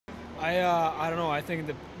I don't know. I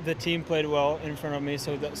think the team played well in front of me,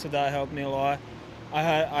 so that helped me a lot. I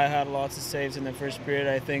had lots of saves in the first period,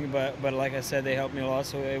 I think, but like I said, they helped me a lot.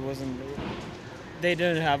 So it wasn't. They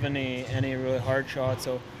didn't have any really hard shots.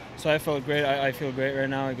 So I felt great. I feel great right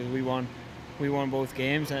now because we won both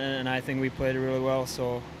games, and I think we played really well.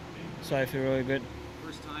 So I feel really good.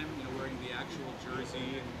 First time, wearing the actual jersey and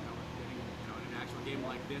getting, in an actual game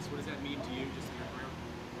like this. What does that mean to you, just in your career?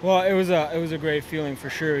 Well, it was a great feeling for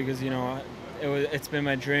sure because it's been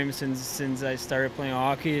my dream since I started playing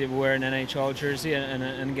hockey to wear an NHL jersey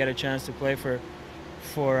and get a chance to play for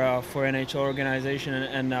NHL organization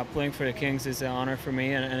and playing for the Kings is an honor for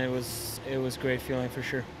me and it was a great feeling for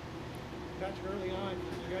sure. Patrick, early on,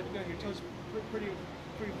 you got your toes pretty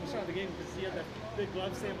from the start of the game because you had that big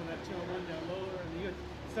glove save on that 2-on-1 down lower, and you had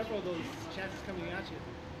several of those chances coming at you.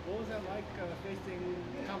 What was that like facing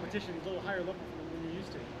competition a little higher level than you're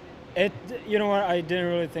used to? You know what? I didn't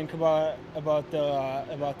really think about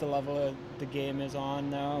the level that the game is on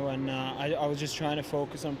now, and I was just trying to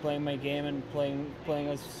focus on playing my game and playing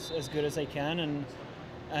as good as I can,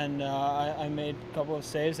 and I made a couple of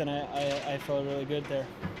saves, and I felt really good there.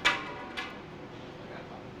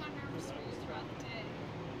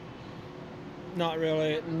 Not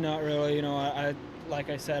really, not really. I like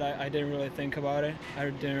I said, I didn't really think about it. I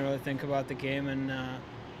didn't really think about the game,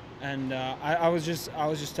 and I was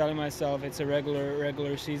just telling myself it's a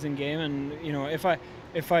regular season game, and if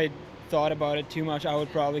I thought about it too much, I would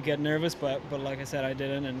probably get nervous. But like I said, I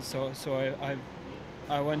didn't, and so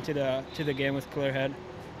I went to the game with clear head.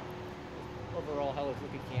 Overall, how has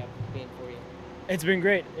rookie camp been for you? It's been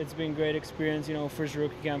great. It's been a great experience. First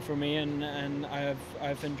rookie camp for me, and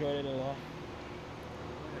I've enjoyed it a lot.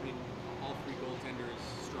 I mean, all three goaltenders,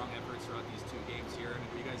 strong efforts throughout these two games here. I mean,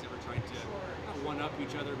 were you guys ever trying to not one-up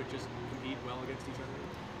each other, but just compete well against each other?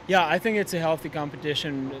 Yeah, I think it's a healthy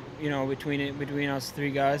competition, between us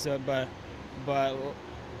three guys. But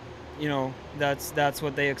that's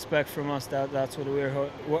what they expect from us. That's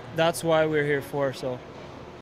why we're here for. So